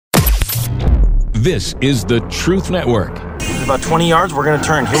This is the Truth Network. About 20 yards, we're gonna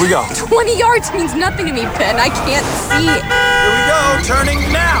turn. Here we go. 20 yards means nothing to me, Ben. I can't see. Here we go, turning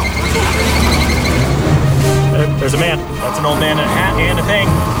now. There's a man. That's an old man in a hat and a thing.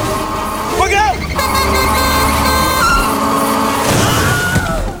 Look out!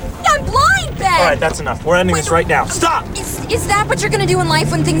 I'm blind, Ben! All right, that's enough. We're ending this right now. Stop! Is that what you're gonna do in life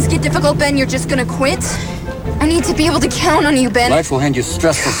when things get difficult, Ben? You're just gonna quit? I need to be able to count on you, Ben. Life will hand you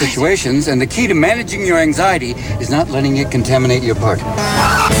stressful situations, and the key to managing your anxiety is not letting it contaminate your party. I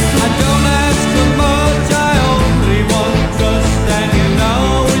don't ask for much, I only want trust, and you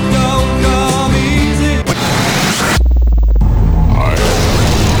know it don't come easy.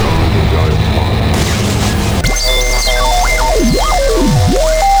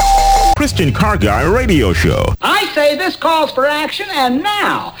 Christian Car Guy Radio Show. I say this calls for action, and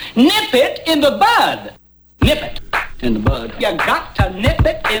now, nip it in the bud. Nip it in the bud. You got to nip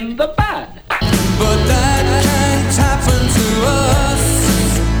it in the bud. But that can't happen to us,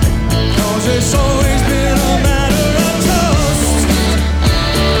 'cause it's always been a matter of trust.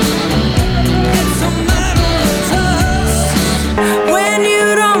 It's a matter of trust. When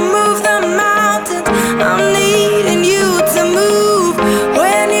you don't move the mountains, I'm needing you to move.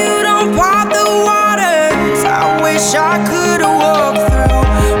 When you don't part the waters, I wish I could have walked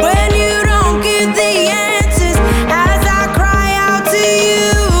through. When you don't give the answers as I cry out to you,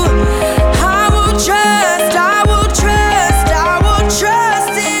 I will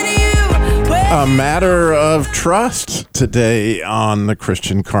trust in you. A matter of trust today on the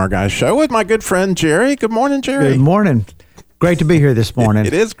Christian Car Guy Show with my good friend Jerry. Good morning, Jerry. Good morning. Great to be here this morning.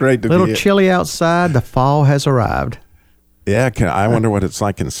 It is great to be here. A here. little chilly outside. The fall has arrived. Yeah, I wonder what it's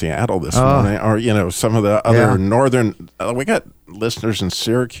like in Seattle this morning, or some of the other northern. We got listeners in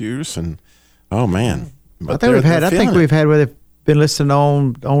Syracuse, and oh man, I think we've had where they've been listening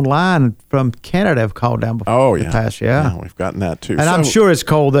online from Canada have called down before. Oh yeah, past, yeah, we've gotten that too, and I'm sure it's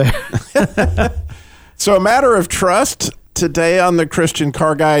cold there. So a matter of trust today on the Christian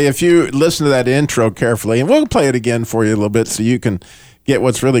Car Guy. If you listen to that intro carefully, and we'll play it again for you a little bit so you can get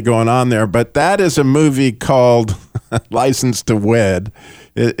what's really going on there. But that is a movie called License to Wed.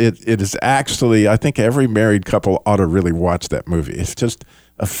 It is actually, I think every married couple ought to really watch that movie. It's just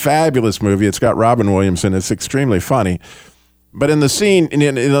a fabulous movie. It's got Robin Williams in it. It's extremely funny. But in the scene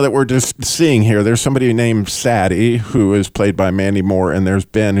that we're just seeing here, there's somebody named Sadie, who is played by Mandy Moore, and there's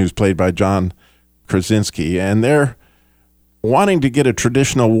Ben, who's played by John Krasinski, and they're wanting to get a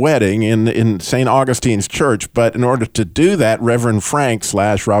traditional wedding in St. Augustine's Church, but in order to do that, Reverend Frank /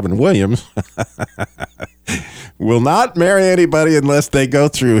 Robin Williams will not marry anybody unless they go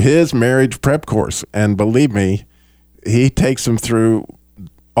through his marriage prep course. And believe me, he takes them through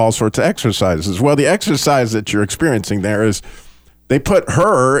all sorts of exercises. Well, the exercise that you're experiencing there is they put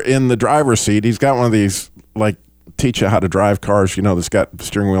her in the driver's seat. He's got one of these, like, teach you how to drive cars, that's got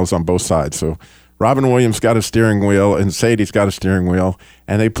steering wheels on both sides. So Robin Williams got a steering wheel, and Sadie's got a steering wheel,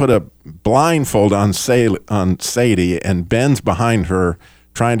 and they put a blindfold on Sadie, and Ben's behind her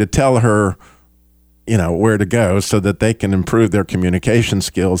trying to tell her, where to go so that they can improve their communication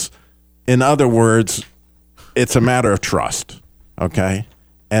skills. In other words, it's a matter of trust, okay?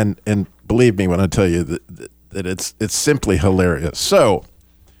 And believe me when I tell you that it's simply hilarious. So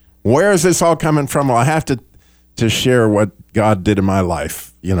where is this all coming from? Well, I have to share what God did in my life,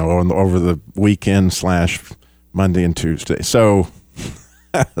 over the weekend / Monday and Tuesday. So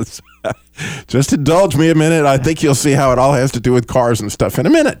just indulge me a minute. I think you'll see how it all has to do with cars and stuff in a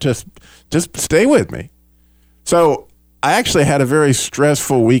minute. Just stay with me. So I actually had a very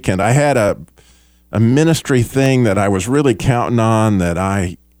stressful weekend. I had a ministry thing that I was really counting on, that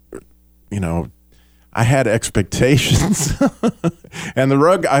I had expectations, and the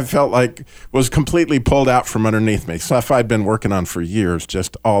rug, I felt like, was completely pulled out from underneath me. Stuff I'd been working on for years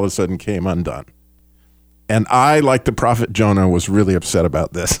just all of a sudden came undone. And I, like the prophet Jonah, was really upset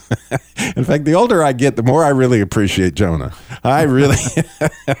about this. In fact, the older I get, the more I really appreciate Jonah. I really,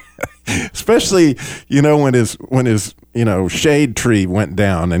 especially, when his shade tree went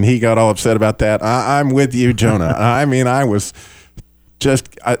down and he got all upset about that. I'm with you, Jonah. I mean, I was just,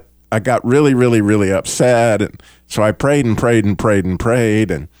 I got really, really, really upset. And so I prayed and prayed and prayed and prayed,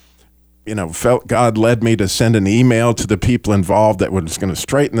 and, felt God led me to send an email to the people involved that was going to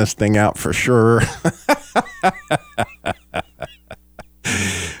straighten this thing out for sure.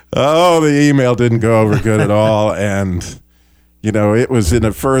 Oh, the email didn't go over good at all. And, it was in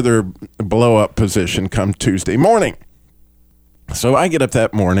a further blow up position come Tuesday morning. So I get up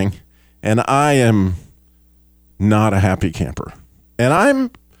that morning, and I am not a happy camper. And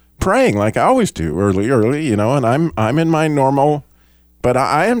I'm praying like I always do early, and I'm in my normal But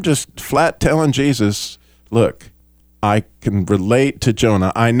I am just flat telling Jesus, look, I can relate to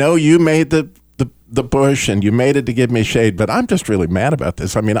Jonah. I know you made the bush and you made it to give me shade, but I'm just really mad about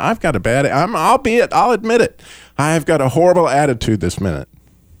this. I mean, I've got a bad, I'll admit it. I've got a horrible attitude this minute.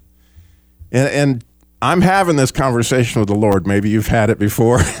 And I'm having this conversation with the Lord. Maybe you've had it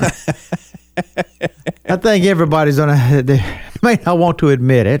before. I think everybody's they may not want to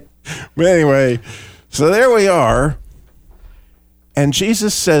admit it. But anyway, so there we are. And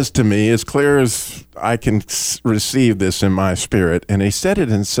Jesus says to me, as clear as I can receive this in my spirit, and he said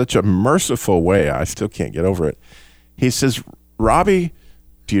it in such a merciful way, I still can't get over it. He says, Robby,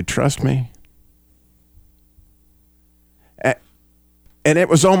 do you trust me? And it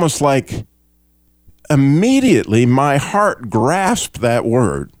was almost like immediately my heart grasped that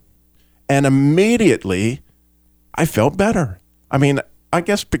word, and immediately I felt better. I mean, I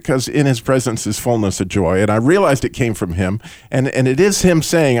guess because in his presence is fullness of joy, and I realized it came from him, and it is him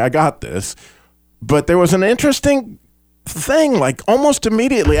saying, I got this. But there was an interesting thing, like almost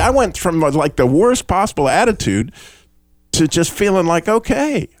immediately, I went from like the worst possible attitude to just feeling like,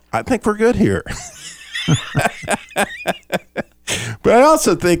 okay, I think we're good here. But I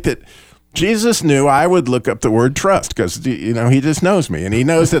also think that Jesus knew I would look up the word trust because, you know, he just knows me, and he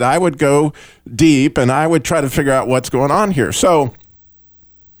knows that I would go deep and I would try to figure out what's going on here. So,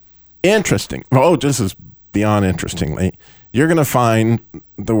 interesting. Oh, this is beyond interestingly. You're going to find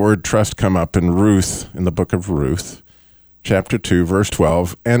the word trust come up in Ruth, in the book of Ruth, chapter 2, verse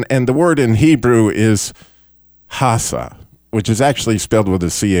 12. And the word in Hebrew is hasa, which is actually spelled with a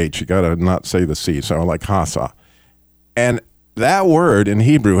CH. You got to not say the C, so like hasa. And that word in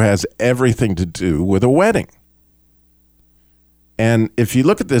Hebrew has everything to do with a wedding. And if you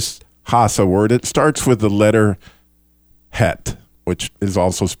look at this hasa word, it starts with the letter het, which is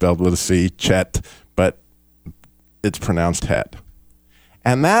also spelled with a C, chet, but it's pronounced het.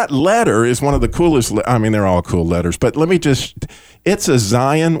 And that letter is one of the coolest, I mean, they're all cool letters, but it's a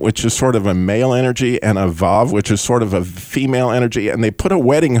Zion, which is sort of a male energy, and a Vav, which is sort of a female energy, and they put a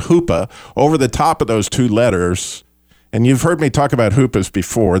wedding huppah over the top of those two letters. And you've heard me talk about huppahs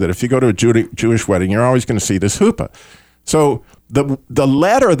before, that if you go to a Jewish wedding, you're always going to see this huppah. So the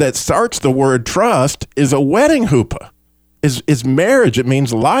letter that starts the word trust is a wedding huppah. Is marriage. It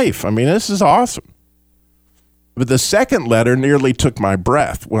means life. I mean, this is awesome. But the second letter nearly took my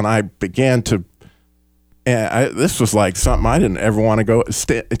breath when I began to, this was like something I didn't ever want to go, it's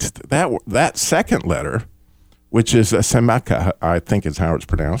that second letter, which is a semaka, I think is how it's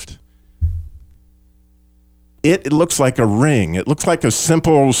pronounced. It looks like a ring. It looks like a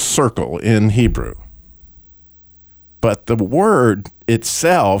simple circle in Hebrew. But the word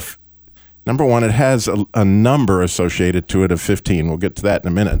itself, number one, it has a number associated to it of 15. We'll get to that in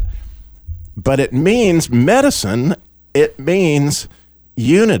a minute. But it means medicine. It means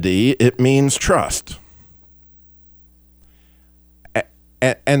unity. It means trust.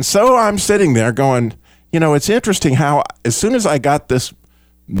 And so I'm sitting there going, you know, it's interesting how as soon as I got this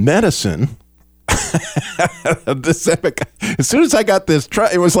medicine, as soon as I got this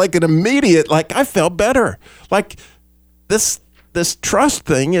trust, it was like an immediate, like I felt better. Like this trust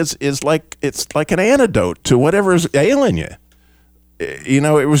thing is like, it's like an antidote to whatever's ailing you. You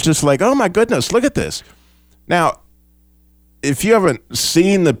know, it was just like, oh my goodness, look at this. Now, if you haven't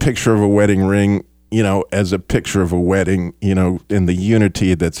seen the picture of a wedding ring, you know, as a picture of a wedding, you know, in the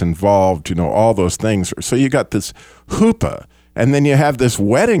unity that's involved, you know, all those things. So you got this huppah, and then you have this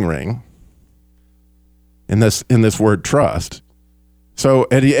wedding ring in this word trust. So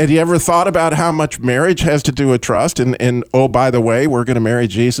had you ever thought about how much marriage has to do with trust? And oh, by the way, we're going to marry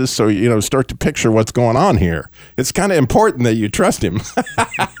Jesus. So, you know, start to picture what's going on here. It's kind of important that you trust him.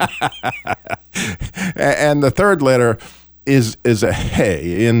 And the third letter is a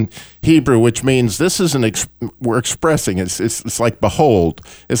hey in Hebrew, which means this is we're expressing. It's like behold.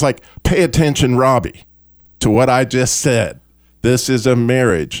 It's like pay attention, Robby, to what I just said. This is a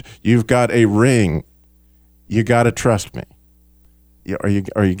marriage. You've got a ring. You got to trust me. Are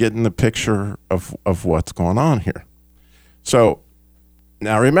you getting the picture of what's going on here? So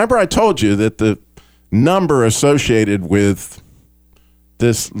now remember I told you that the number associated with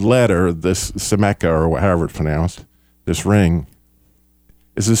this letter, this semeka, or however it's pronounced, this ring,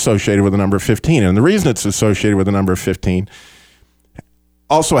 is associated with the number 15. And the reason it's associated with the number 15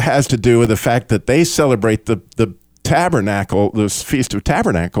 also has to do with the fact that they celebrate the tabernacle, this Feast of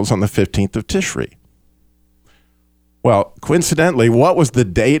Tabernacles, on the 15th of Tishri. Well, coincidentally, what was the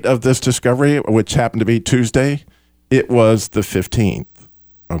date of this discovery, which happened to be Tuesday? It was the 15th,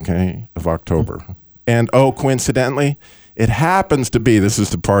 okay, of October. And coincidentally, it happens to be, this is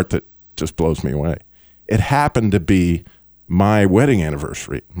the part that just blows me away, it happened to be my wedding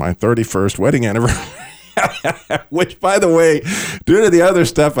anniversary, my 31st wedding anniversary. Which, by the way, due to the other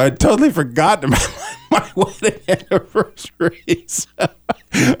stuff, I'd totally forgotten about my wedding anniversary. So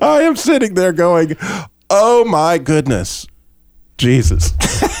I am sitting there going, oh my goodness, Jesus.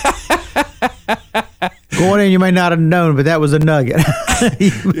 Going in, you may not have known, but that was a nugget.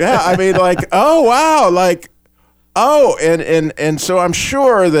 Yeah, I mean, like, oh, wow, like, oh, and so I'm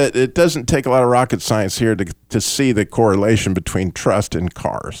sure that it doesn't take a lot of rocket science here to see the correlation between trust and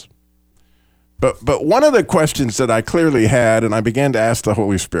cars. But one of the questions that I clearly had, and I began to ask the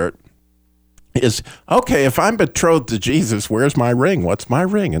Holy Spirit, is, okay, if I'm betrothed to Jesus, where's my ring? What's my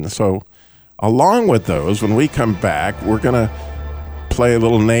ring? And so along with those, when we come back, we're going to play a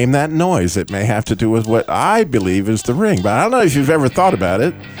little Name That Noise. It may have to do with what I believe is the ring. But I don't know if you've ever thought about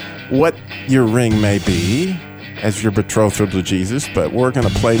it, what your ring may be as you're betrothed to Jesus. But we're going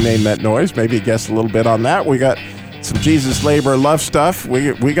to play Name That Noise. Maybe guess a little bit on that. We got some Jesus labor love stuff.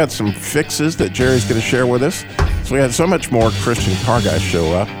 We got some fixes that Jerry's going to share with us. So we have so much more Christian Car Guy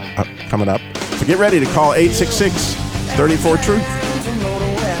show up coming up. So get ready to call 866-34-TRUTH.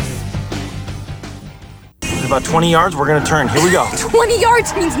 About 20 yards, we're gonna turn. Here we go. 20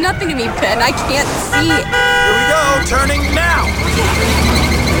 yards means nothing to me, Ben. I can't see. Here we go, turning now.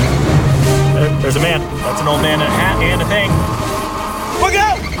 There's a man. That's an old man in a hat and a thing. Look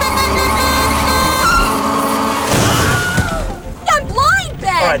out! I'm blind,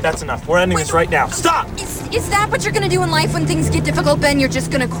 Ben! All right, that's enough. We're ending this right now. Stop! Is that what you're gonna do in life when things get difficult, Ben? You're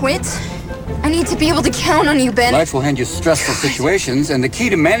just gonna quit? I need to be able to count on you, Ben. Life will hand you stressful situations, and the key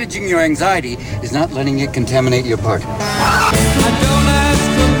to managing your anxiety is not letting it contaminate your partner.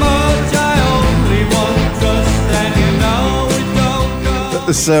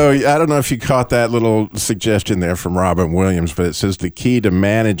 So I don't know if you caught that little suggestion there from Robin Williams, but it says the key to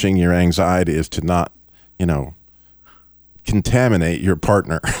managing your anxiety is to not, contaminate your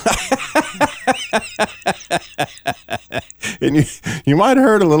partner. And you might have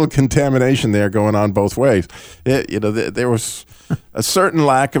heard a little contamination there going on both ways. There was a certain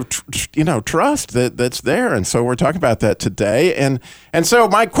lack of trust that's there, and so we're talking about that today. And so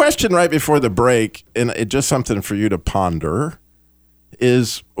my question right before the break, and it just something for you to ponder,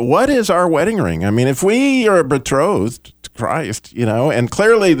 is what is our wedding ring? I mean, if we are betrothed to Christ, and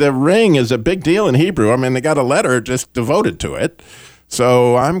clearly the ring is a big deal in Hebrew. I mean, they got a letter just devoted to it.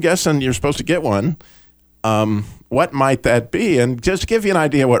 So I'm guessing you're supposed to get one. What might that be? And just to give you an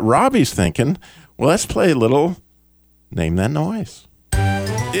idea what Robby's thinking, well, let's play a little Name That Noise.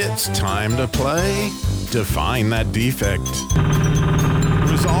 It's time to play Define That Defect.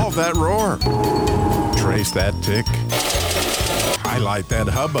 Resolve that roar. Trace that tick. Highlight that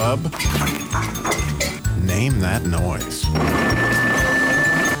hubbub. Name that noise.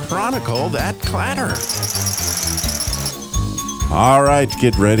 Chronicle that clatter. All right,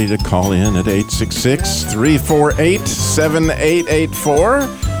 get ready to call in at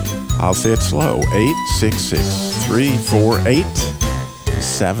 866-348-7884. I'll say it slow,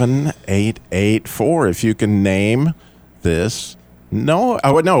 866-348-7884. If you can name this. No,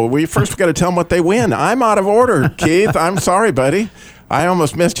 we first got to tell them what they win. I'm out of order, Keith. I'm sorry, buddy. I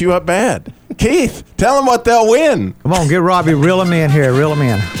almost messed you up bad. Keith, tell them what they'll win. Come on, get Robby, reel him in here, reel him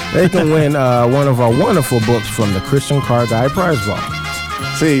in. They can win one of our wonderful books from the Christian Car Guy Prize Vault.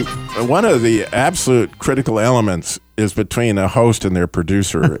 See, one of the absolute critical elements is between a host and their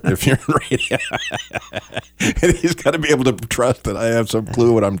producer. If you're in radio, and he's got to be able to trust that I have some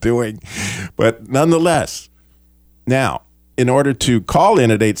clue what I'm doing. But nonetheless, now, in order to call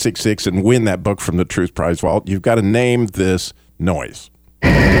in at 866 and win that book from the Truth Prize Vault, you've got to name this noise.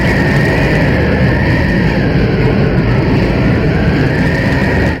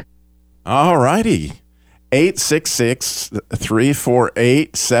 All righty.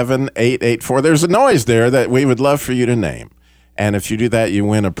 866-348-7884. There's a noise there that we would love for you to name. And if you do that, you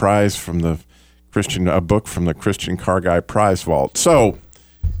win a prize from a book from the Christian Car Guy Prize Vault. So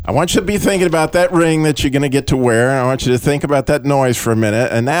I want you to be thinking about that ring that you're going to get to wear. I want you to think about that noise for a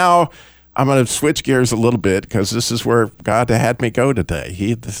minute. And now I'm going to switch gears a little bit because this is where God had me go today.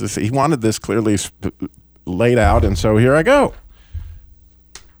 He wanted this clearly laid out, and so here I go.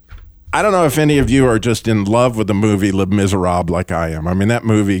 I don't know if any of you are just in love with the movie Les Miserables like I am. I mean, that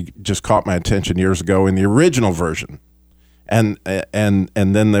movie just caught my attention years ago in the original version. And then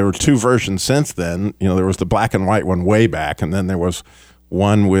there were two versions since then. There was the black and white one way back, and then there was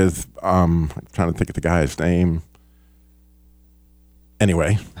one with, I'm trying to think of the guy's name.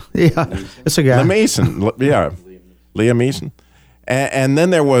 Anyway. Yeah, it's a guy. Liam Neeson. And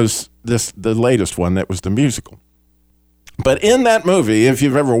then there was the latest one that was the musical. But in that movie, if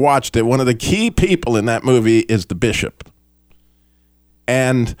you've ever watched it, one of the key people in that movie is the bishop.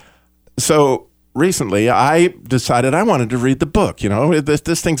 And so recently I decided I wanted to read the book. You know,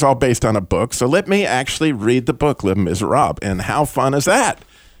 this thing's all based on a book. So let me actually read the book, Les Miserables. And how fun is that?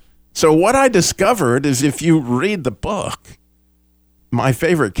 So what I discovered is if you read the book, my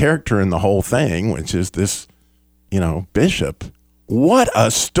favorite character in the whole thing, which is this, bishop, what a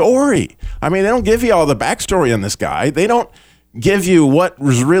story. I mean, they don't give you all the backstory on this guy. They don't give you what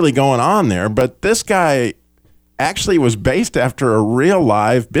was really going on there. But this guy actually was based after a real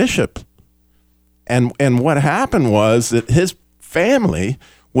live bishop. And what happened was that his family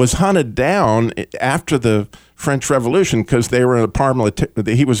was hunted down after the French Revolution because they were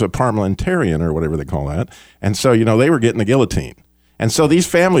he was a parliamentarian or whatever they call that. And so, they were getting the guillotine. And so these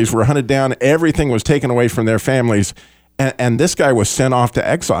families were hunted down. Everything was taken away from their families. And this guy was sent off to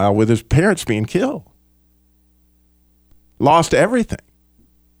exile with his parents being killed. Lost everything.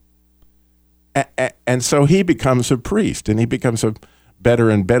 And so he becomes a priest, and he becomes a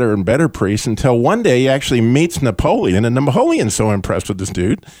better and better and better priest until one day he actually meets Napoleon. And Napoleon's so impressed with this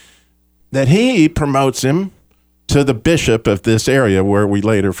dude that he promotes him to the bishop of this area where we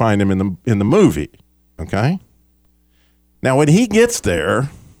later find him in the movie. Okay? Now, when he gets there,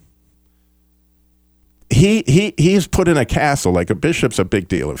 he's put in a castle. Like a bishop's a big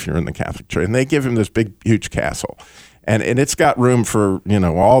deal if you're in the Catholic Church. And they give him this big, huge castle. And it's got room for,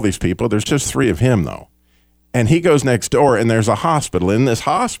 all these people. There's just 3 of him, though. And he goes next door, and there's a hospital. In this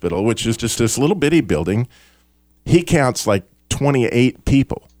hospital, which is just this little bitty building, he counts like 28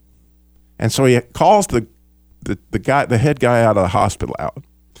 people. And so he calls the head guy out of the hospital out.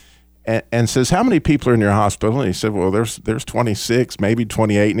 And says, how many people are in your hospital? And he said, well, there's 26, maybe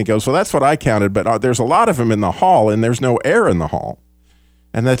 28. And he goes, well, that's what I counted, but there's a lot of them in the hall, and there's no air in the hall.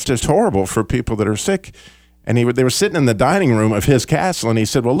 And that's just horrible for people that are sick. And they were sitting in the dining room of his castle, and he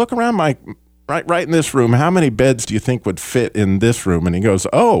said, well, look around right in this room. How many beds do you think would fit in this room? And he goes,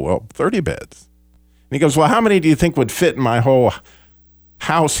 oh, well, 30 beds. And he goes, well, how many do you think would fit in my whole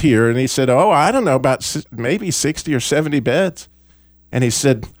house here? And he said, oh, I don't know, about maybe 60 or 70 beds. And he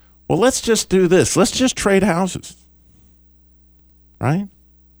said, well, let's just do this. Let's just trade houses, right?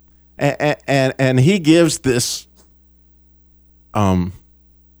 And he gives this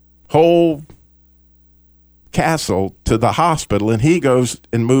whole castle to the hospital, and he goes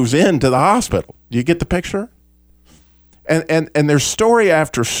and moves into the hospital. Do you get the picture? And there's story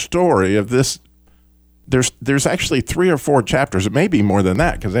after story of this. There's actually 3 or 4 chapters. It may be more than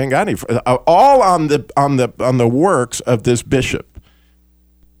that because they ain't got any. All on the works of this bishop.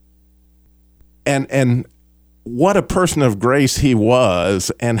 And what a person of grace he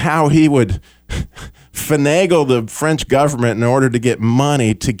was, and how he would finagle the French government in order to get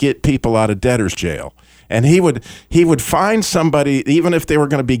money to get people out of debtor's jail. And he would find somebody, even if they were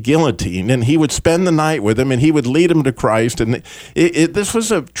going to be guillotined, and he would spend the night with them, and he would lead them to Christ. And this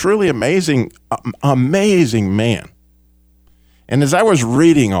was a truly amazing man. And as I was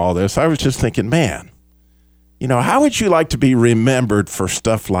reading all this, I was just thinking, man, how would you like to be remembered for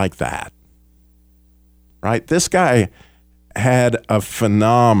stuff like that? Right? This guy had a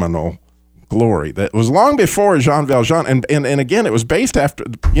phenomenal glory that was long before Jean Valjean. And again, it was based after,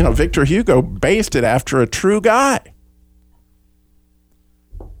 Victor Hugo based it after a true guy.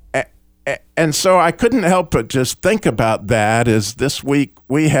 And so I couldn't help but just think about that as this week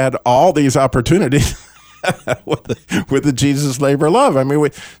we had all these opportunities with the Jesus Labor Love. I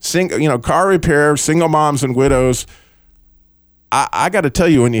mean, car repair, single moms and widows. I got to tell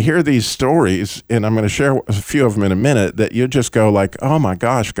you, when you hear these stories, and I'm going to share a few of them in a minute, that you just go like, oh my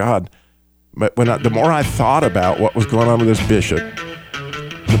gosh, God. But the more I thought about what was going on with this bishop,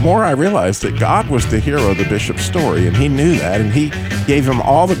 the more I realized that God was the hero of the bishop's story, and he knew that, and he gave him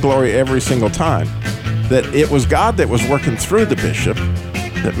all the glory every single time. That it was God that was working through the bishop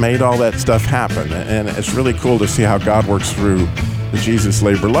that made all that stuff happen. And it's really cool to see how God works through the Jesus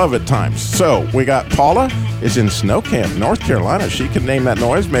Labor Love at times. So we got Paula is in Snow Camp, North Carolina. She can name that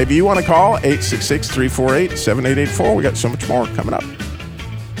noise. Maybe you want to call 866-348-7884. We got so much more coming up.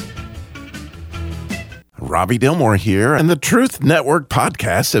 Robby Dilmore here, and the Truth Network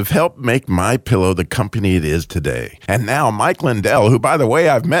podcasts have helped make MyPillow the company it is today. And now Mike Lindell, who, by the way,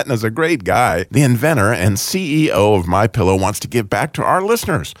 I've met and is a great guy, the inventor and CEO of MyPillow, wants to give back to our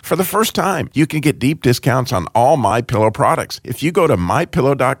listeners. For the first time, you can get deep discounts on all MyPillow products if you go to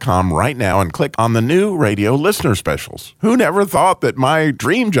MyPillow.com right now and click on the new radio listener specials. Who never thought that my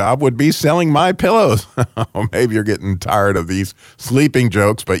dream job would be selling MyPillows? Maybe you're getting tired of these sleeping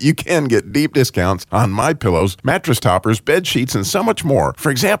jokes, but you can get deep discounts on MyPillow pillows, mattress toppers, bed sheets, and so much more. For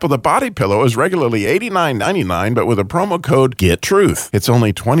example, the body pillow is regularly $89.99, but with a promo code GETTRUTH, it's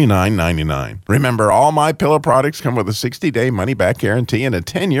only $29.99. Remember, all My Pillow products come with a 60-day money-back guarantee and a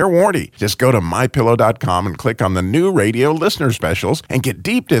 10-year warranty. Just go to MyPillow.com and click on the new radio listener specials and get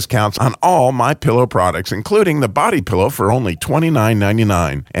deep discounts on all My Pillow products, including the body pillow for only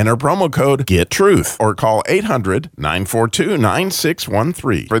 $29.99. Enter promo code GETTRUTH or call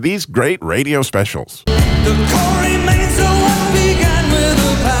 800-942-9613 for these great radio specials. The core remains of what began with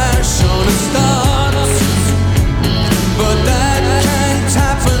a passion to start, but that can't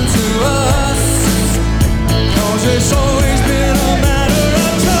happen to us, 'cause it's always been a matter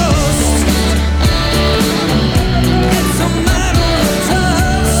of trust. It's a matter of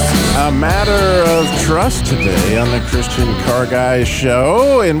trust. A matter of trust today on the Christian Car Guy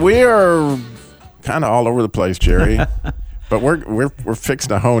Show, and we are kind of all over the place, Jerry. But we're fixing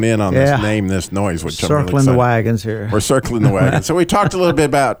to hone in on this name, this noise, which circling I'm really excited. the wagons here. We're circling the wagons. So we talked a little bit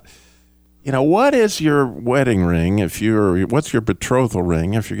about, what is your wedding ring what's your betrothal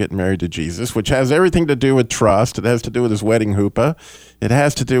ring if you're getting married to Jesus, which has everything to do with trust. It has to do with his wedding hoopah. It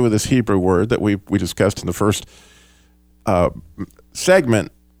has to do with this Hebrew word that we discussed in the first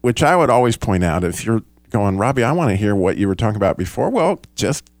segment, which I would always point out if you're going, Robby, I want to hear what you were talking about before. Well,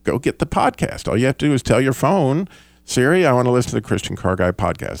 just go get the podcast. All you have to do is tell your phone, Siri, I want to listen to the Christian Car Guy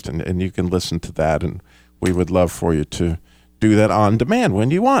podcast, and you can listen to that, and we would love for you to do that on demand when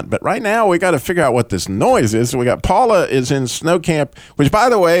you want. But right now, we got to figure out what this noise is. So we got Paula is in snow camp, which, by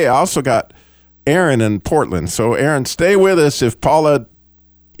the way, I also got Aaron in Portland. So, Aaron, stay with us if Paula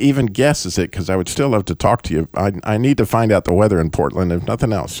even guesses it, because I would still love to talk to you. I need to find out the weather in Portland, if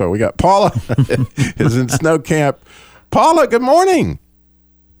nothing else. So we got Paula is in snow camp. Paula, good morning.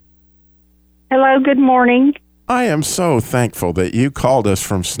 Hello, good morning. I am so thankful that you called us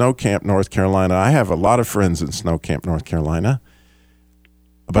from Snow Camp, North Carolina. I have a lot of friends in Snow Camp, North Carolina.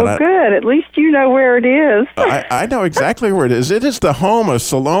 But good. At least you know where it is. I know exactly where it is. It is the home of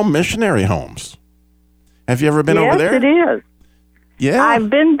Siloam Missionary Homes. Have you ever been over there? Yes, it is. Yeah. I've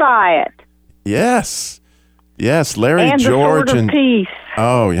been by it. Yes. Yes, Larry, and George, the Sword of Peace.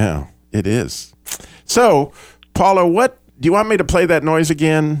 Oh, yeah, it is. So, Paula, do you want me to play that noise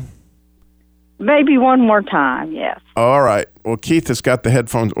again? Maybe one more time, yes. All right. Well, Keith has got the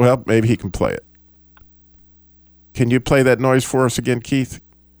headphones. Well, maybe he can play it. Can you play that noise for us again, Keith?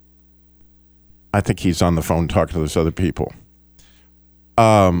 I think he's on the phone talking to those other people.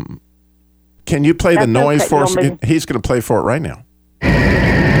 Can you play the noise for us again? He's going to play for it right now.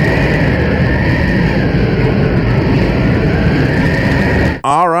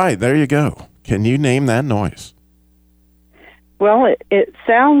 All right, there you go. Can you name that noise? Well, it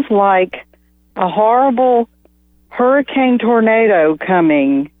sounds like a horrible hurricane tornado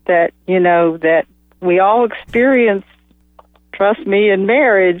coming that we all experience. Trust me, in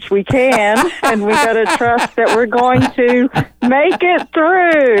marriage we can, and we got to trust that we're going to make it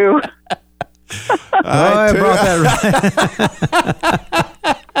through. I brought that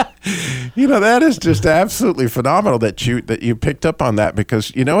right. That is just absolutely phenomenal that you picked up on that,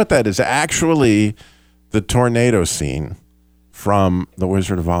 because you know what that is? Actually the tornado scene from The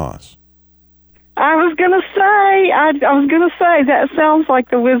Wizard of Oz. I was going to say that sounds like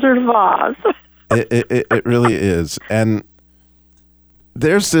The Wizard of Oz. It really is. And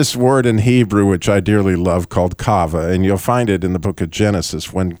there's this word in Hebrew which I dearly love called kava, and you'll find it in the book of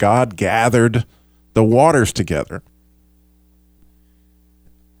Genesis when God gathered the waters together.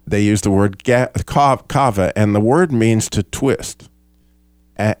 They use the word kava, and the word means to twist.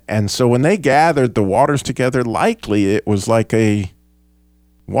 And so when they gathered the waters together, likely it was like a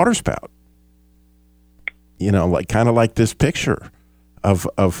water spout. Kind of like this picture of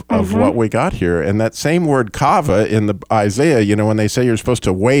what we got here. And that same word kava in the Isaiah, when they say you're supposed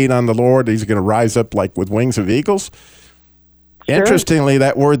to wait on the Lord, he's going to rise up like with wings of eagles. Sure. Interestingly,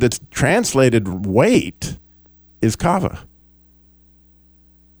 that word that's translated wait is kava.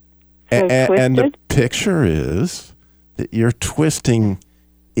 And the picture is that you're twisting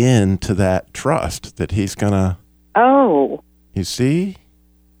into that trust that he's going to... Oh. You see?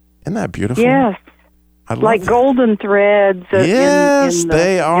 Isn't that beautiful? Yes. Like golden threads. Yes, in the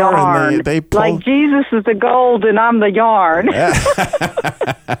they are. Yarn. And they pull... Like Jesus is the gold and I'm the yarn.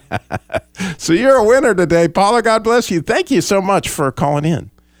 So you're a winner today, Paula. God bless you. Thank you so much for calling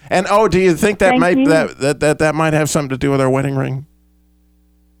in. And do you think that that might have something to do with our wedding ring?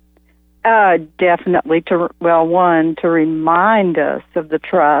 Definitely. To remind us of the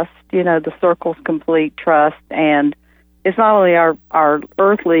trust. The circle's complete trust, and it's not only our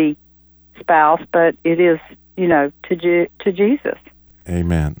earthly spouse, but it is, to Jesus.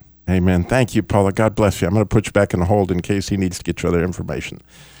 Amen. Amen. Thank you, Paula. God bless you. I'm going to put you back in the hold in case he needs to get you other information.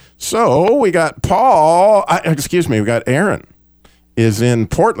 So we got we got Aaron is in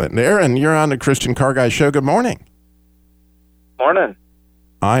Portland. Aaron, you're on the Christian Car Guy Show. Good morning. Morning.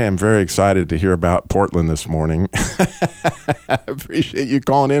 I am very excited to hear about Portland this morning. I appreciate you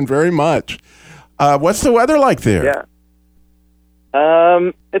calling in very much. What's the weather like there? Yeah.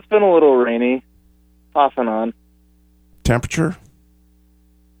 It's been a little rainy, off and on. Temperature?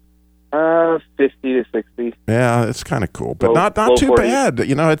 50 to 60. Yeah, it's kind of cool, but not too 40s. bad.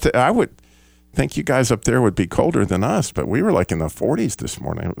 You know, I would think you guys up there would be colder than us, but we were like in the 40s this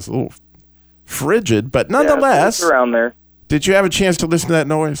morning. It was a little frigid, but nonetheless. Yeah, it's around there. Did you have a chance to listen to that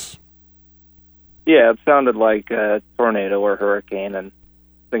noise? Yeah, it sounded like a tornado or hurricane, and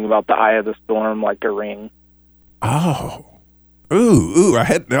think about the eye of the storm like a ring. Oh. Ooh,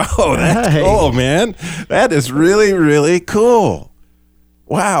 that's cool, man. That is really, really cool.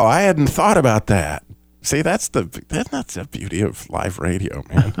 Wow, I hadn't thought about that. See, that's the beauty of live radio,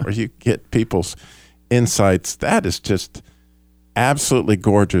 man, where you get people's insights. That is just absolutely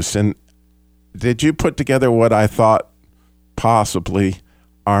gorgeous. And did you put together what I thought possibly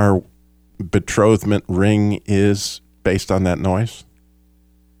our betrothment ring is based on that noise?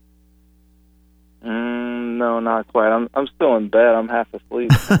 No, not quite. I'm still in bed. I'm half asleep.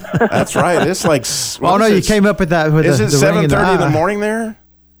 That's right. It's like you came up with that. With is the it 7:30 in the eye. morning there?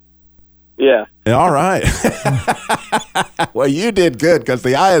 Yeah. All right. Well, you did good because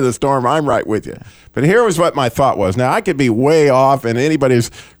the eye of the storm, I'm right with you. But here was what my thought was. Now, I could be way off, and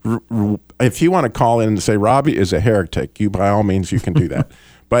anybody's, if you want to call in and say, Robby is a heretic, you by all means, you can do that.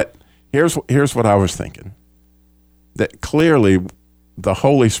 But here's what I was thinking. That clearly the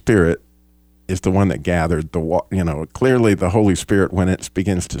Holy Spirit is the one that gathered clearly the Holy Spirit, when it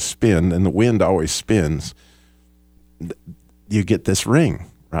begins to spin, and the wind always spins, you get this ring,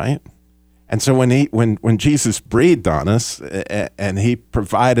 right? And so when Jesus breathed on us and he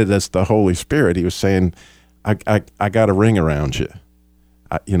provided us the Holy Spirit, he was saying, I got a ring around you.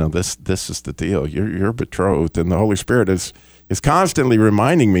 This is the deal. You're betrothed, and the Holy Spirit is constantly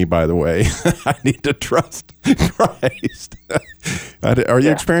reminding me, by the way, I need to trust Christ. Are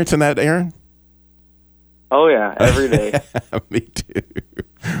you experiencing that, Aaron? Oh, yeah, every day. Me too.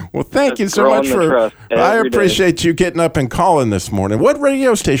 Well, thank you so much for. I appreciate you getting up and calling this morning. What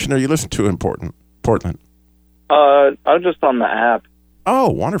radio station are you listening to in Portland? I'm just on the app. Oh,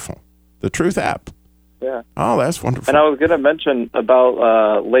 wonderful. The Truth app. Yeah. Oh, that's wonderful. And I was going to mention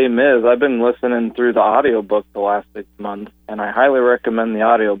about Les Mis. I've been listening through the audiobook the last 6 months, and I highly recommend the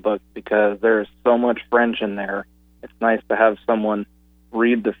audiobook because there's so much French in there. It's nice to have someone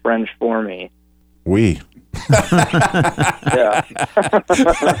read the French for me. Oui. Yeah.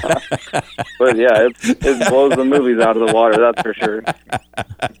 But yeah, it blows the movies out of the water, that's for sure.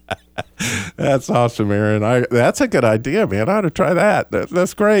 That's awesome, Aaron. That's a good idea, man. I ought to try that.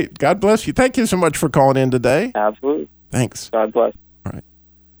 That's great. God bless you. Thank you so much for calling in today. Absolutely. Thanks. God bless. All right.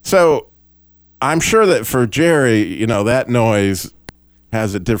 So I'm sure that for Jerry, that noise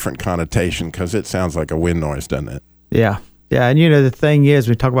has a different connotation because it sounds like a wind noise, doesn't it? Yeah. Yeah, and the thing is,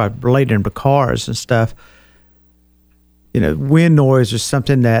 we talk about relating to cars and stuff. Wind noise is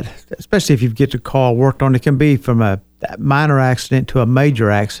something that, especially if you get the car worked on, it can be from a minor accident to a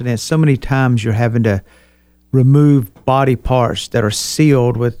major accident. So many times you're having to remove body parts that are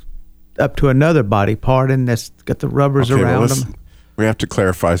sealed with up to another body part, and that's got the rubbers around them. We have to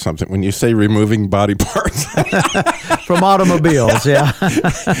clarify something. When you say removing body parts from automobiles, yeah.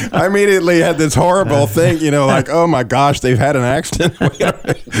 I immediately had this horrible thing, like, oh my gosh, they've had an accident. Well,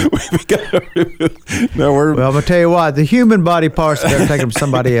 I'm gonna tell you what, the human body parts, they're taking from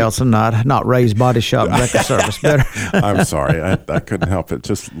somebody else and not Ray's Body Shop and Record Service. Better. I'm sorry, I couldn't help it.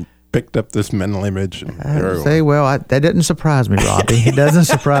 Just picked up this mental image. And that didn't surprise me, Robby. It doesn't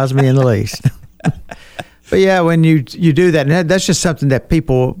surprise me in the least. But yeah, when you do that, and that's just something that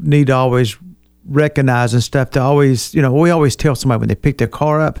people need to always recognize and stuff. To always, we always tell somebody when they pick their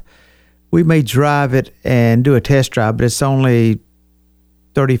car up, we may drive it and do a test drive, but it's only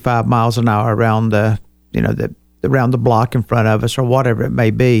 35 miles an hour around around the block in front of us or whatever it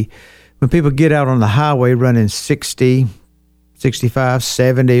may be. When people get out on the highway running 60, 65,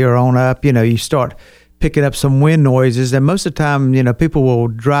 70 or on up, you start picking up some wind noises, and most of the time, people will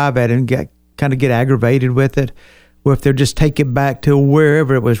drive at it and get aggravated with it, or if they're just take it back to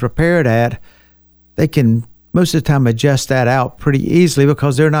wherever it was repaired at, they can most of the time adjust that out pretty easily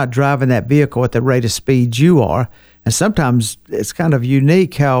because they're not driving that vehicle at the rate of speed you are. And sometimes it's kind of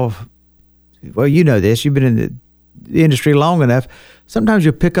unique how, well, this, you've been in the industry long enough. Sometimes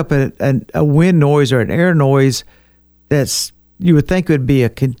you'll pick up a wind noise or an air noise you would think would be a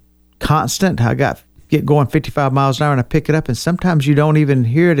constant. I get going 55 miles an hour and I pick it up, and sometimes you don't even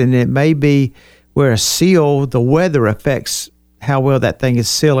hear it, and it may be where a seal, the weather affects how well that thing is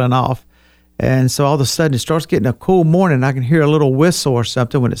sealing off. And so all of a sudden it starts getting a cool morning. I can hear a little whistle or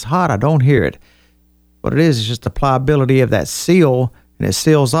something. When it's hot, I don't hear it. What it is just the pliability of that seal, and it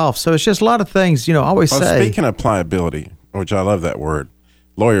seals off. So it's just a lot of things, I always say. Speaking of pliability, which I love that word,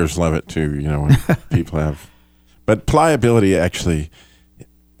 lawyers love it too, when people have. But pliability, actually,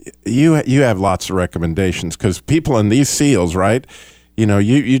 you have lots of recommendations, because people in these seals, right?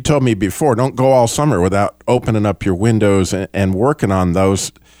 You told me before, don't go all summer without opening up your windows and working on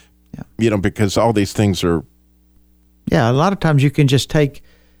those, because all these things are. Yeah, a lot of times you can just take,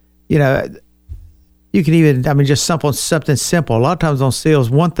 you can even, just something simple. A lot of times on seals,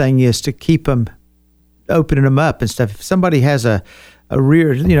 one thing is to keep them, opening them up and stuff. If somebody has a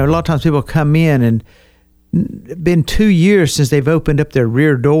rear, a lot of times people come in and been 2 years since they've opened up their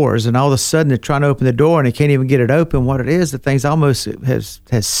rear doors, and all of a sudden they're trying to open the door and they can't even get it open. What it is, the thing's almost has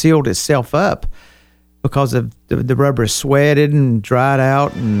sealed itself up because of the rubber is sweated and dried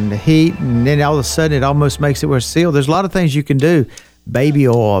out and the heat, and then all of a sudden it almost makes it where it's sealed. There's a lot of things you can do. Baby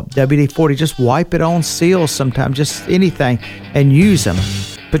oil, WD-40, just wipe it on seals sometimes, just anything, and use them.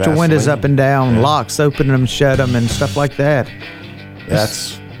 Put your windows up and down, locks, open them, shut them, and stuff like that.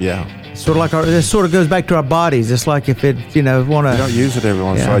 That's, sort of like this sort of goes back to our bodies. It's like if it, want to. You don't use it every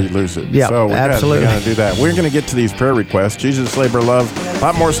once in a while, you lose it. Yeah, so absolutely. We're going to do that. We're going to get to these prayer requests. Jesus, labor, love. A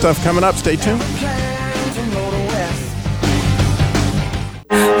lot more stuff coming up. Stay tuned.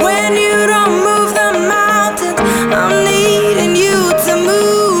 When you don't move the mountains, I'm needing you to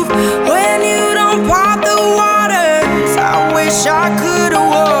move. When you don't part the waters, I wish I could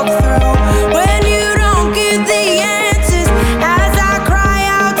walk through. When you don't give the answers as I cry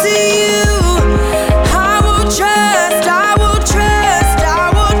out to you, I will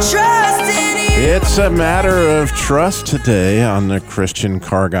trust in you. It's a matter of trust today on the Christian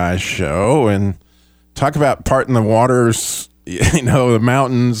Car Guy Show, and talk about parting the waters, the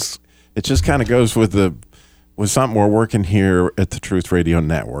mountains. It just kind of goes with something we're working here at the Truth Radio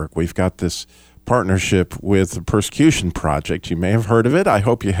Network. We've got this partnership with the Persecution Project. You may have heard of it. I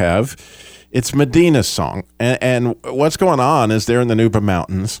hope you have. It's Medina's song. And what's going on is they're in the Nuba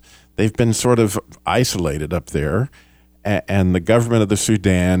Mountains. They've been sort of isolated up there, and the government of the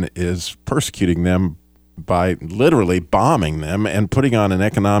Sudan is persecuting them by literally bombing them and putting on an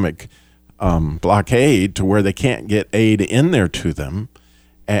economic blockade to where they can't get aid in there to them.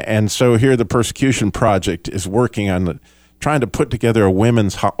 And so here the Persecution Project is working on trying to put together a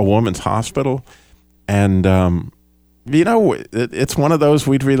women's hospital. And, it's one of those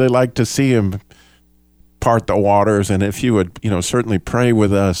we'd really like to see him part the waters. And if you would, certainly pray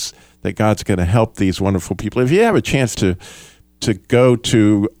with us that God's going to help these wonderful people. If you have a chance to go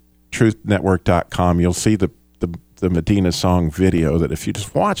to truthnetwork.com, you'll see the Medina song video, that if you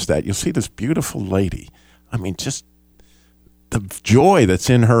just watch that, you'll see this beautiful lady. Just the joy that's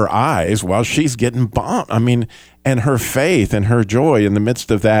in her eyes while she's getting bombed. And her faith and her joy in the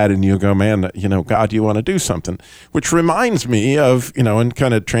midst of that. And you go, man, God, you want to do something, which reminds me of, and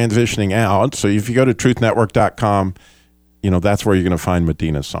kind of transitioning out. So if you go to truthnetwork.com, that's where you're going to find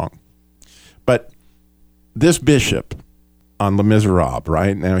Medina's song. But this bishop on Les Miserables,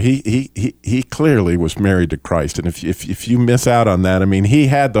 right now, he clearly was married to Christ, and if you miss out on that, he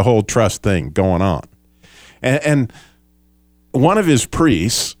had the whole trust thing going on, and one of his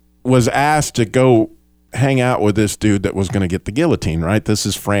priests was asked to go hang out with this dude that was going to get the guillotine. Right, this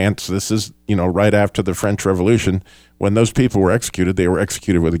is France. This is right after the French Revolution, when those people were executed. They were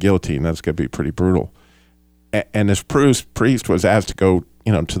executed with a guillotine. That's going to be pretty brutal. And this priest was asked to go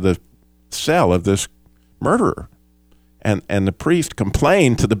to the cell of this murderer. And the priest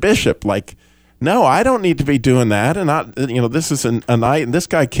complained to the bishop, like, no, I don't need to be doing that. And this is a night, and this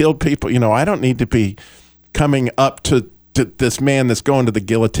guy killed people. I don't need to be coming up to this man that's going to the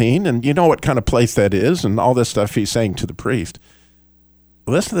guillotine. And you know what kind of place that is, and all this stuff he's saying to the priest.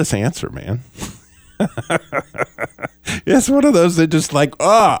 Listen to this answer, man. It's one of those that just like,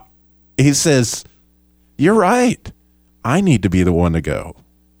 he says, you're right. I need to be the one to go.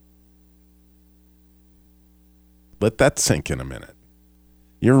 Let that sink in a minute.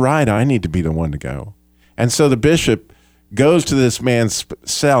 You're right. I need to be the one to go. And so the bishop goes to this man's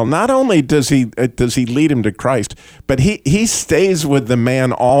cell. Not only does he lead him to Christ, but he stays with the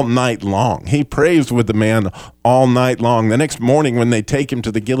man all night long. He prays with the man all night long. The next morning when they take him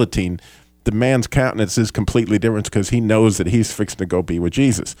to the guillotine, the man's countenance is completely different because he knows that he's fixing to go be with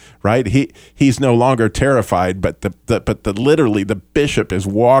Jesus, right? He's no longer terrified, but literally the bishop is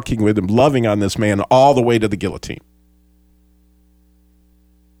walking with him, loving on this man all the way to the guillotine.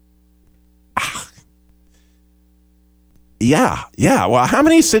 Yeah. Well, how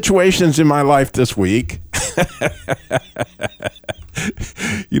many situations in my life this week?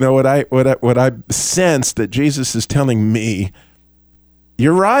 What I sense that Jesus is telling me,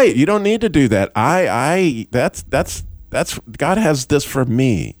 you're right. You don't need to do that. That's God has this for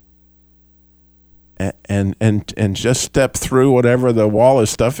me. And just step through whatever the wall of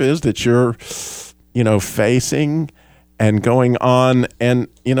stuff is that you're, facing and going on. And,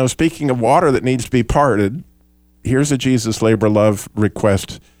 speaking of water that needs to be parted, here's a Jesus Labor Love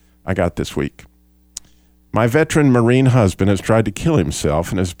request I got this week. My veteran Marine husband has tried to kill himself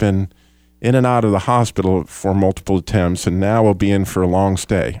and has been in and out of the hospital for multiple attempts and now will be in for a long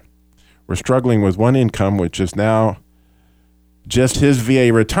stay. We're struggling with one income, which is now just his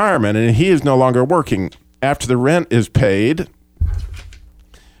VA retirement, and he is no longer working. After the rent is paid,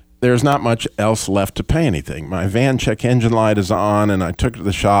 there's not much else left to pay anything. My van check engine light is on, and I took it to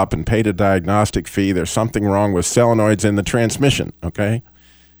the shop and paid a diagnostic fee. There's something wrong with solenoids in the transmission, okay?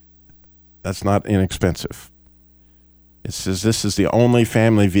 That's not inexpensive. It says this is the only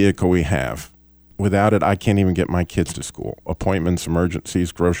family vehicle we have. Without it, I can't even get my kids to school. Appointments,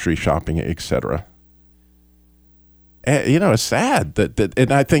 emergencies, grocery shopping, etc. It's sad that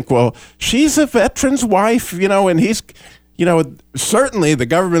and I think, well, she's a veteran's wife, and he's, certainly the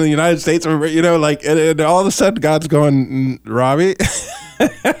government of the United States, and all of a sudden God's going, Robby,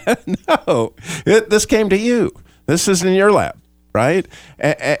 no, this came to you. This is in your lap, right?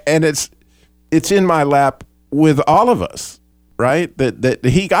 And it's in my lap with all of us, right?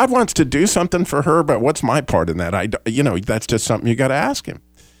 That God wants to do something for her, but what's my part in that? That's just something you got to ask him.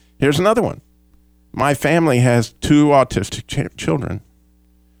 Here's another one. My family has 2 autistic children.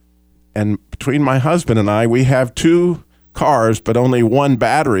 And between my husband and I, we have 2 cars, but only one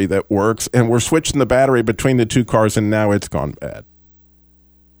battery that works. And we're switching the battery between the 2 cars, and now it's gone bad.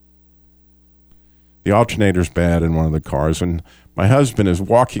 The alternator's bad in one of the cars. And my husband is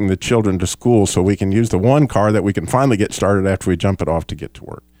walking the children to school so we can use the one car that we can finally get started after we jump it off to get to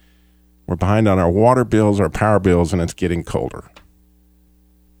work. We're behind on our water bills, our power bills, and it's getting colder.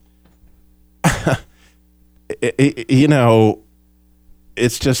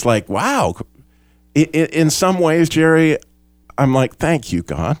 It's just like, wow. In some ways, Jerry, I'm like, thank you,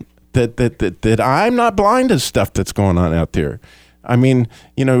 God, that I'm not blind to stuff that's going on out there. I mean,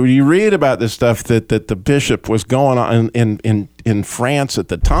 you read about this stuff that the bishop was going on in France at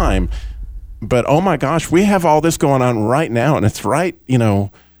the time, but oh my gosh, we have all this going on right now, and it's right,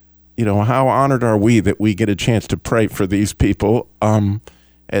 how honored are we that we get a chance to pray for these people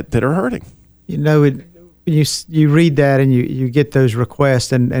that are hurting. You read that and you get those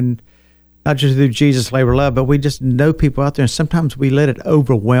requests and not just through Jesus Labor Love, but we just know people out there, and sometimes we let it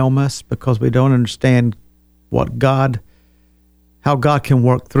overwhelm us because we don't understand how God can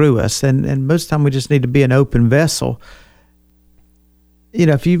work through us, and most of the time we just need to be an open vessel.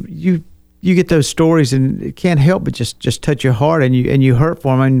 If you get those stories and it can't help but just touch your heart, and you hurt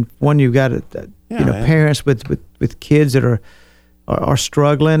for them. And one, you've got parents with kids that are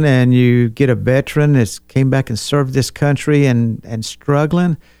struggling, and you get a veteran that's came back and served this country and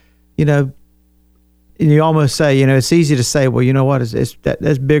struggling, and you almost say, it's easy to say, well, you know what,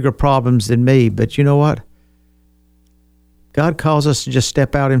 there's bigger problems than me, but you know what? God calls us to just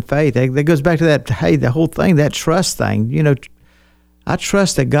step out in faith. That goes back to the whole thing, that trust thing. I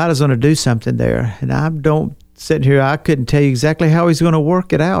trust that God is going to do something there, and I don't sit here, I couldn't tell you exactly how he's going to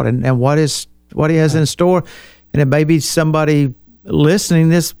work it out and what he has in store. And it may be somebody listening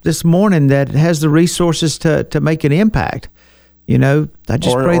this morning that has the resources to make an impact. I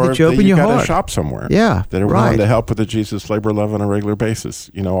just pray that you open your heart. Or you got a shop somewhere. Yeah, that are willing to help with the Jesus Labor Love on a regular basis.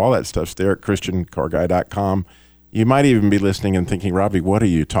 All that stuff's there at ChristianCarGuy.com. You might even be listening and thinking, Robby, what are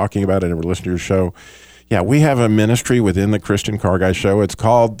you talking about? I never listened to your show. Yeah, we have a ministry within the Christian Car Guy Show. It's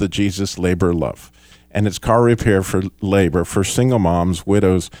called the Jesus Labor Love. And it's car repair for labor for single moms,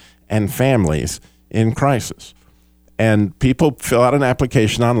 widows, and families in crisis. And people fill out an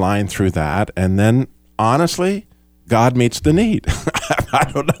application online through that. And then, honestly, God meets the need. I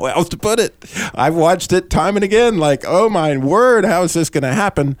don't know how else to put it. I've watched it time and again, like, oh my word, how is this going to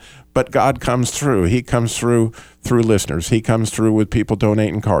happen? But God comes through. He comes through listeners. He comes through with people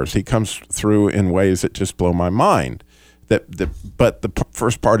donating cars. He comes through in ways that just blow my mind. But the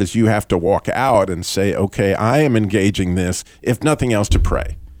first part is you have to walk out and say, okay, I am engaging this, if nothing else, to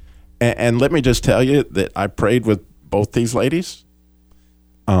pray. And let me just tell you that I prayed with both these ladies.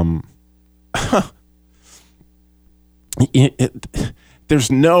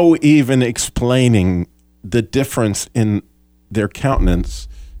 There's no even explaining the difference in their countenance.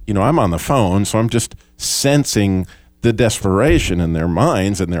 I'm on the phone, so I'm just sensing the desperation in their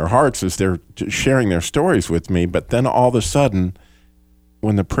minds and their hearts as they're sharing their stories with me. But then all of a sudden,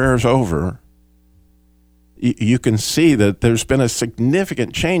 when the prayer's over, you can see that there's been a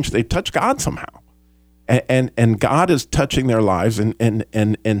significant change. They touch God somehow. And God is touching their lives, and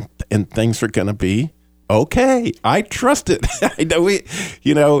things are going to be okay. I trust it. I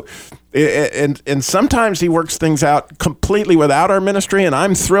know and sometimes He works things out completely without our ministry, and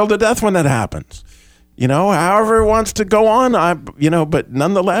I'm thrilled to death when that happens. However it wants to go on, but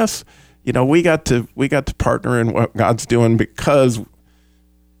nonetheless, we got to partner in what God's doing because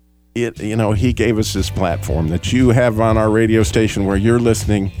He gave us this platform that you have on our radio station where you're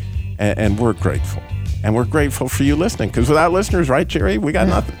listening, and we're grateful. And we're grateful for you listening, because without listeners, right, Jerry, we got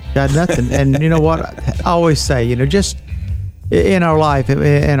nothing. Got nothing. And you know what? I always say, just in our life,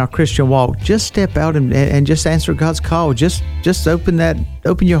 in our Christian walk, just step out and just answer God's call. Just open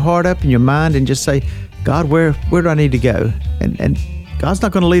your heart up and your mind and just say, God, where do I need to go? And God's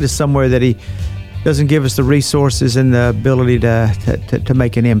not going to lead us somewhere that He doesn't give us the resources and the ability to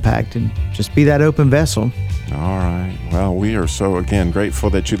make an impact, and just be that open vessel. All right. Well, we are so, again, grateful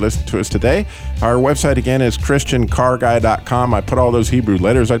that you listened to us today. Our website, again, is ChristianCarGuy.com. I put all those Hebrew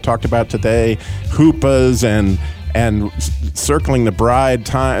letters I talked about today, huppahs and circling the bride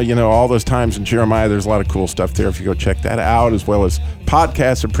time, all those times in Jeremiah. There's a lot of cool stuff there if you go check that out, as well as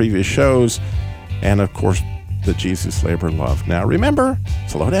podcasts of previous shows, and, of course, the Jesus Labor Love. Now, remember,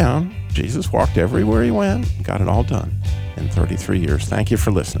 slow down. Jesus walked everywhere He went, got it all done in 33 years. Thank you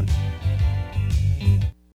for listening.